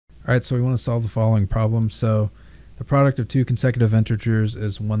All right, so we want to solve the following problem. So the product of two consecutive integers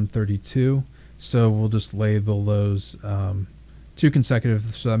is 132. So we'll just label those two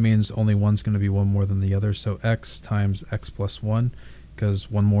consecutive. So that means only one's going to be one more than the other. So x times x plus 1, because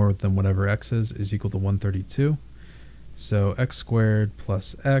one more than whatever x is equal to 132. So x squared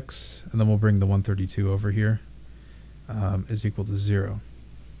plus x, and then we'll bring the 132 over here, is equal to 0.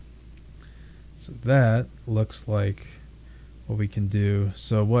 So that looks like what we can do.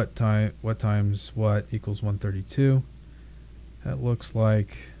 So what times what equals 132? That looks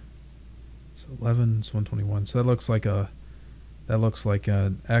like, so 11 is 121. So that looks like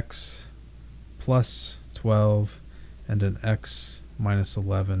an x plus 12 and an x minus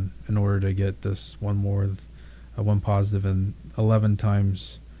 11 in order to get this one positive, and 11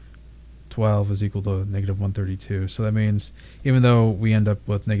 times 12 is equal to negative 132. So that means even though we end up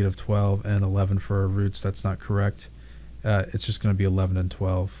with negative 12 and 11 for our roots, that's not correct. It's just going to be 11 and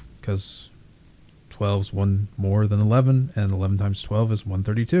 12, because 12 is one more than 11, and 11 times 12 is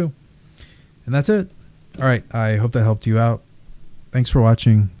 132. And that's it. All right, I hope that helped you out. Thanks for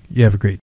watching. You have a great